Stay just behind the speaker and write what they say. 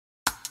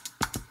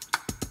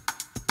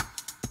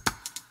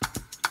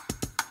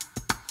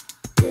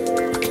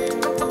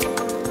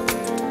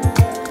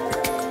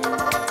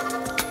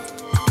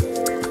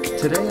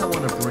Today I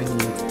want to bring you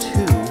 2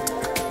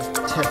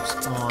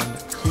 tips on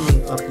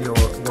cleaning up your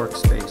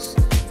workspace.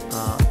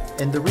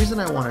 And the reason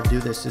I want to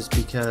do this is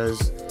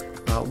because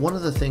one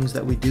of the things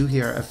that we do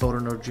here at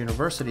Photonerds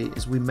University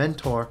is we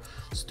mentor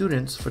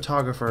students,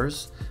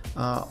 photographers,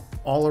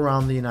 all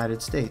around the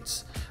United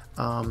States.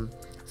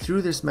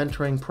 Through this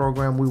mentoring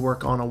program, we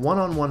work on a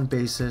one-on-one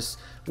basis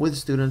with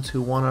students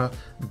who want to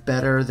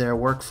better their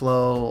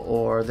workflow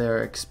or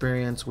their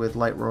experience with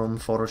Lightroom,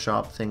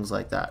 Photoshop, things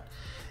like that.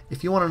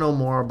 If you want to know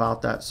more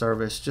about that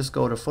service, just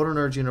go to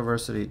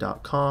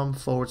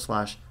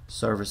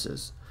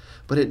photonerdsuniversity.com/services.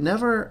 But it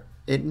never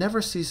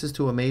ceases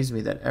to amaze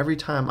me that every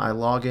time I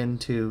log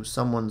into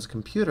someone's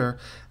computer,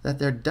 that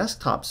their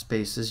desktop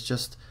space is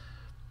just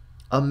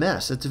a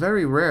mess. It's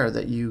very rare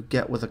that you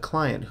get with a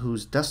client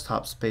whose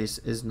desktop space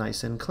is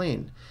nice and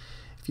clean.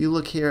 If you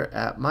look here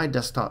at my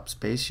desktop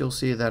space, you'll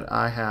see that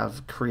I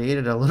have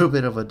created a little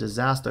bit of a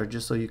disaster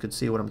just so you can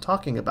see what I'm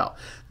talking about.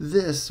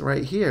 This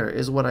right here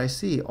is what I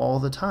see all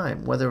the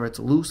time, whether it's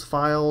loose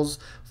files,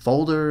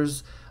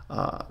 folders,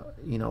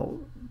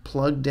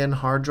 plugged in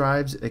hard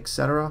drives,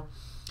 etc.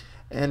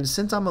 And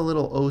since I'm a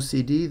little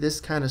OCD,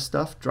 this kind of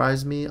stuff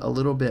drives me a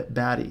little bit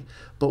batty.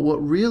 But what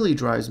really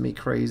drives me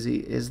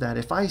crazy is that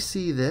if I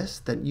see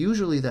this, then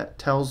usually that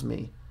tells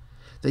me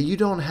that you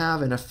don't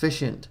have an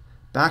efficient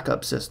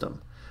backup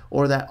system,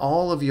 or that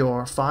all of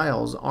your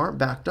files aren't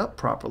backed up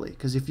properly.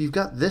 Because if you've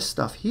got this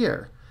stuff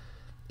here,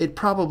 it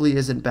probably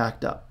isn't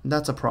backed up.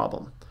 That's a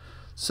problem.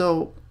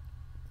 So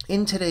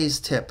in today's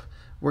tip,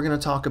 we're going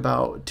to talk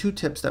about 2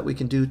 tips that we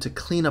can do to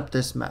clean up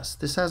this mess.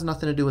 This has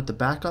nothing to do with the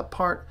backup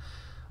part,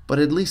 but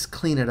at least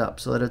clean it up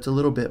so that it's a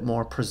little bit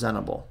more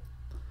presentable.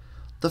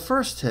 The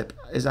first tip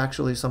is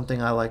actually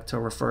something I like to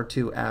refer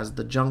to as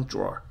the junk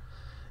drawer.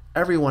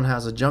 Everyone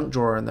has a junk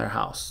drawer in their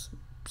house.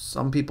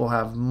 Some people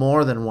have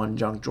more than one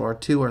junk drawer,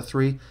 2 or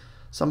 3.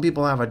 Some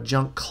people have a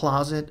junk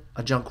closet,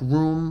 a junk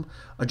room,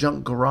 a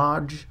junk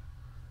garage.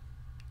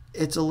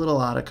 It's a little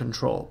out of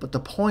control. But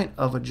the point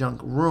of a junk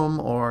room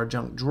or a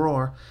junk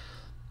drawer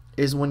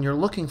is when you're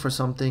looking for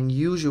something,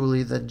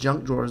 usually the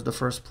junk drawer is the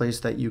first place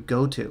that you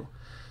go to.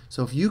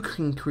 So if you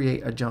can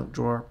create a junk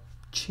drawer,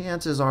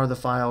 chances are the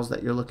files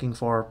that you're looking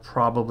for are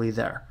probably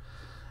there.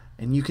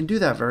 And you can do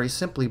that very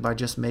simply by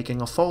just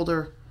making a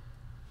folder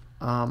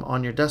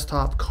on your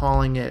desktop,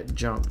 calling it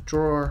junk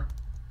drawer,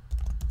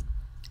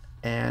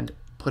 and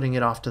putting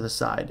it off to the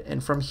side.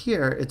 And from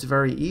here, it's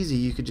very easy.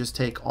 You could just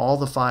take all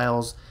the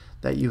files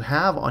that you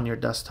have on your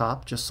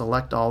desktop, just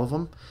select all of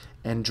them,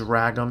 and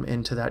drag them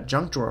into that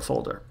junk drawer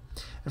folder.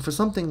 And for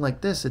something like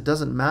this, it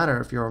doesn't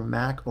matter if you're a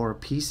Mac or a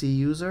PC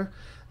user.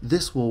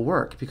 This will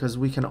work because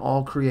we can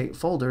all create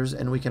folders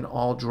and we can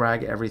all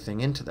drag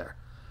everything into there.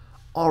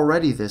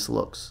 Already this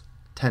looks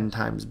 10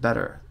 times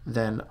better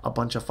than a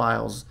bunch of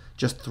files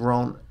just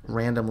thrown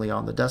randomly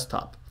on the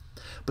desktop.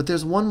 But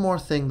there's one more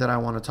thing that I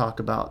want to talk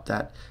about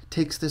that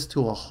takes this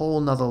to a whole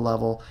nother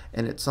level,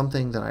 and it's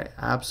something that I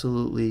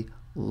absolutely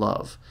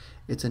love.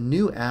 It's a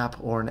new app,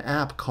 or an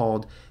app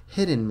called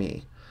Hidden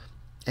Me.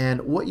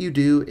 And what you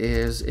do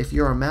is, if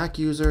you're a Mac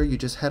user, you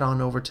just head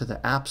on over to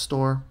the App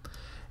Store.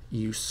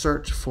 You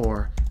search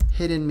for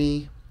Hidden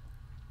Me.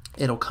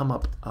 It'll come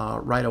up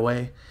right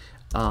away.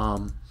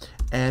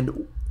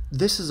 And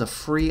this is a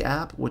free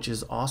app, which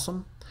is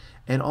awesome.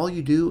 And all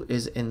you do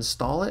is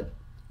install it.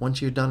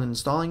 Once you're done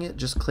installing it,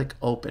 just click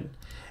Open.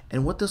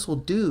 And what this will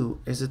do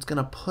is it's going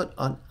to put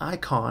an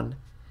icon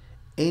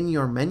in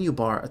your menu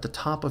bar at the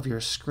top of your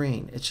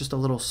screen. It's just a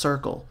little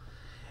circle.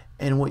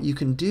 And what you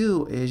can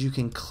do is you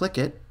can click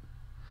it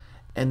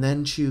and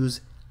then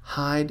choose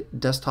Hide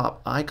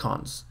Desktop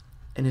Icons.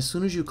 And as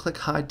soon as you click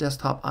Hide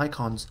Desktop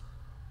Icons,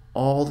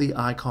 all the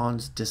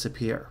icons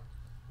disappear.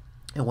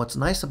 And what's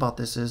nice about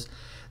this is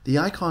the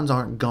icons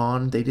aren't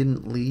gone, they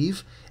didn't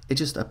leave, it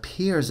just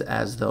appears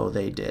as though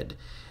they did.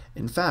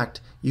 In fact,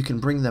 you can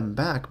bring them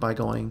back by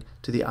going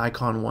to the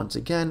icon once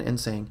again and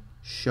saying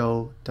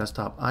Show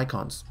Desktop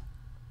Icons.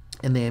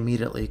 And they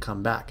immediately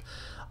come back.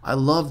 I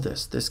love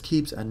this. This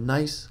keeps a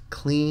nice,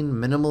 clean,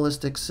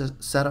 minimalistic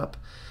setup.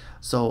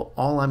 So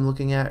all I'm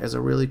looking at is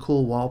a really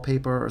cool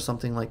wallpaper or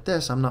something like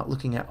this. I'm not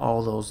looking at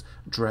all those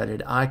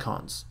dreaded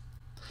icons.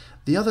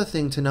 The other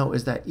thing to note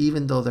is that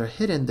even though they're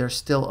hidden, they're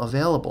still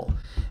available.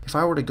 If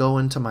I were to go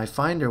into my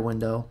Finder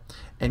window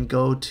and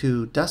go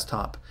to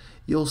Desktop,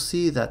 you'll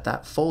see that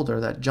that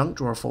folder, that junk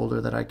drawer folder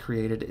that I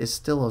created, is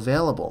still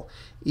available,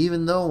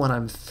 even though when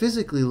I'm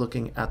physically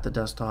looking at the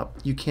desktop,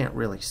 you can't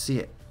really see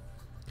it.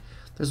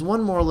 There's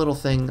one more little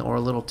thing or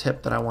a little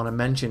tip that I want to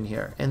mention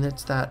here, and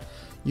it's that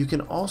you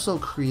can also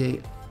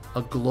create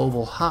a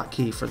global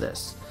hotkey for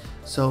this.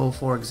 So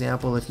for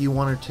example, if you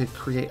wanted to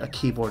create a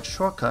keyboard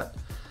shortcut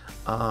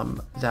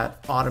that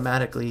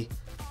automatically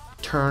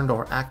turned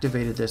or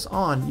activated this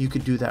on, you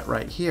could do that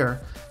right here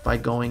by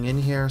going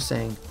in here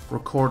saying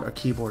record a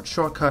keyboard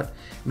shortcut.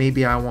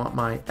 Maybe I want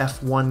my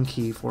F1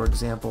 key, for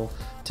example,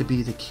 to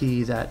be the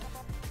key that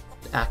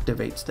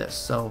activates this.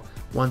 So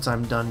once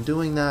I'm done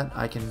doing that,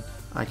 I can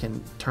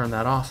turn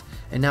that off,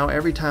 and now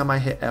every time I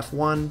hit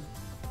F1,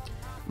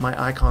 my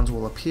icons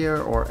will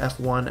appear, or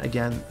F1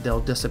 again,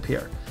 they'll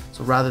disappear.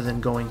 So rather than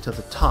going to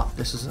the top,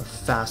 this is a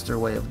faster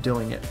way of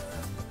doing it.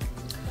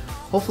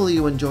 Hopefully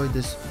you enjoyed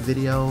this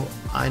video.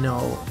 I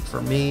know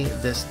for me,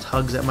 this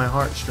tugs at my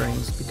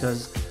heartstrings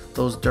because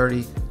those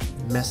dirty,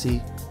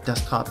 messy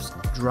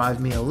desktops drive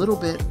me a little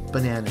bit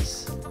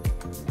bananas.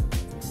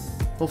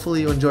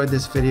 Hopefully you enjoyed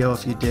this video.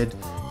 If you did,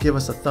 give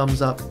us a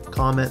thumbs up,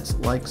 comments,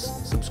 likes,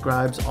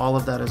 subscribes. All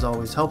of that is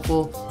always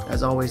helpful.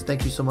 As always,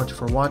 thank you so much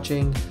for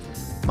watching.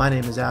 My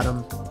name is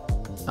Adam.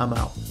 I'm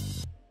out.